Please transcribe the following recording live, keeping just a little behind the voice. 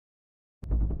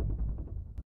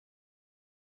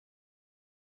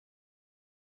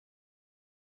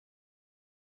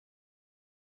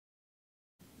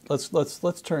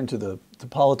let's turn to the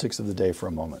politics of the day for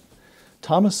a moment.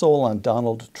 Thomas Sowell on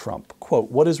Donald Trump. Quote,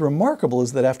 "What is remarkable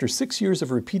is that after 6 years of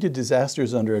repeated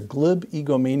disasters under a glib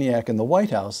egomaniac in the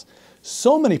White House,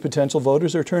 so many potential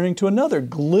voters are turning to another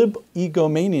glib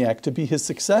egomaniac to be his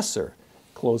successor."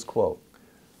 Close quote.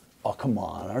 Oh, come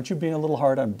on. Aren't you being a little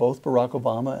hard on both Barack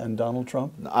Obama and Donald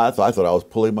Trump? I thought I was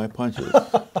pulling my punches.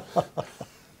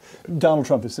 Donald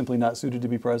Trump is simply not suited to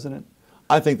be president?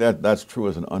 I think that's true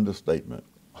as an understatement.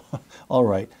 All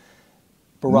right.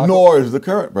 Nor is the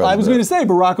current president. I was going to say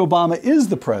Barack Obama is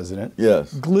the president.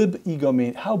 Yes. Glib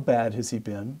egomaniac. How bad has he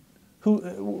been?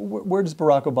 Where does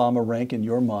Barack Obama rank in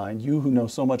your mind, you who know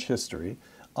so much history,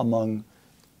 among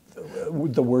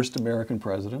the worst American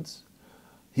presidents?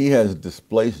 He has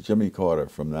displaced Jimmy Carter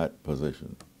from that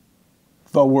position.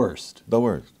 The worst? The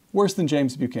worst. Worse than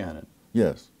James Buchanan?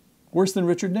 Yes. Worse than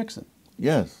Richard Nixon?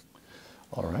 Yes.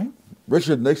 All right.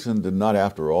 Richard Nixon did not,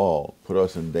 after all, put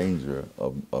us in danger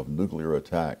of nuclear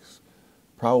attacks,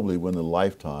 probably within the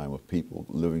lifetime of people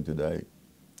living today.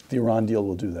 The Iran deal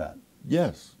will do that?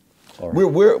 Yes. All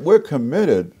right. We're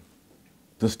committed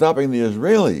to stopping the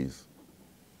Israelis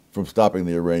from stopping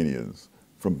the Iranians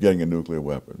from getting a nuclear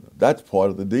weapon. That's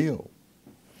part of the deal.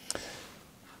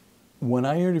 When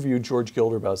I interviewed George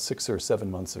Gilder about 6 or 7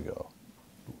 months ago,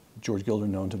 George Gilder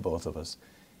known to both of us,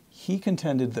 he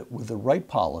contended that with the right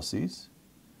policies,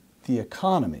 the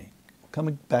economy,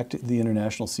 coming back to the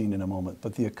international scene in a moment,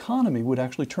 but the economy would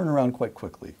actually turn around quite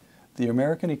quickly. The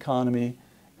American economy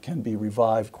can be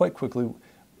revived quite quickly.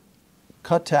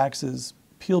 Cut taxes,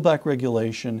 peel back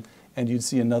regulation, and you'd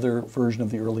see another version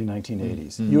of the early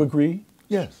 1980s. Mm-hmm. You agree?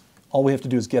 Yes. All we have to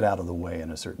do is get out of the way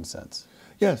in a certain sense.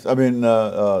 Yes. I mean,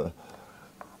 there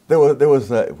was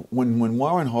when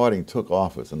Warren Harding took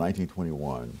office in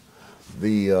 1921,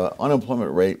 the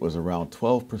unemployment rate was around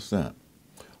 12%.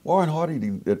 Warren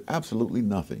Harding did absolutely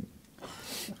nothing.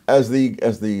 As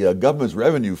the government's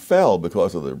revenue fell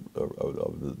because of the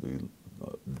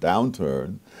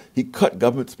downturn, he cut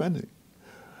government spending.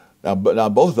 Now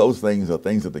both those things are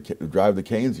things that drive the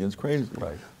Keynesians crazy.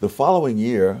 Right. The following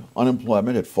year,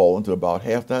 unemployment had fallen to about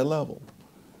half that level.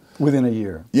 Within a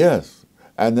year? Yes.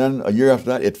 And then a year after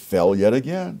that, it fell yet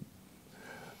again.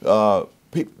 There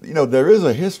is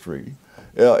a history.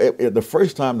 The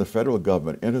first time the federal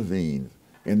government intervened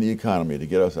in the economy to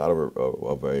get us out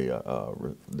of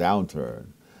a downturn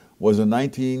was in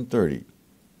 1930.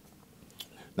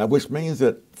 Now, which means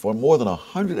that for more than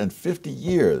 150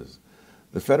 years,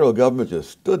 the federal government just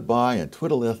stood by and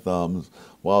twiddled their thumbs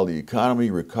while the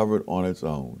economy recovered on its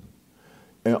own.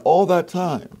 And all that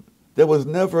time, there was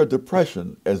never a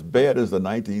depression as bad as the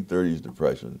 1930s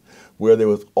depression, where there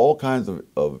was all kinds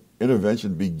of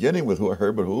intervention, beginning with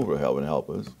Herbert Hoover helping help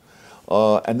us,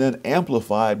 and then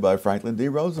amplified by Franklin D.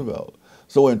 Roosevelt.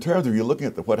 So in terms of you looking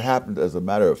at what happened as a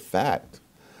matter of fact,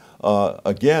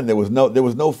 again, there was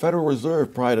no Federal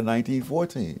Reserve prior to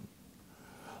 1914.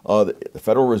 The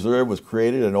Federal Reserve was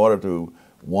created in order to,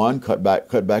 one, cut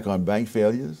back on bank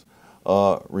failures,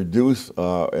 reduce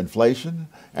inflation,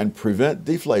 and prevent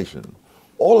deflation.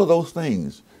 All of those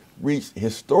things reached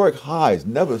historic highs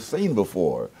never seen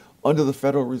before under the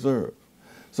Federal Reserve.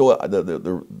 So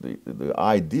the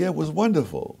idea was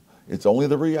wonderful. It's only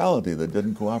the reality that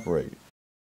didn't cooperate.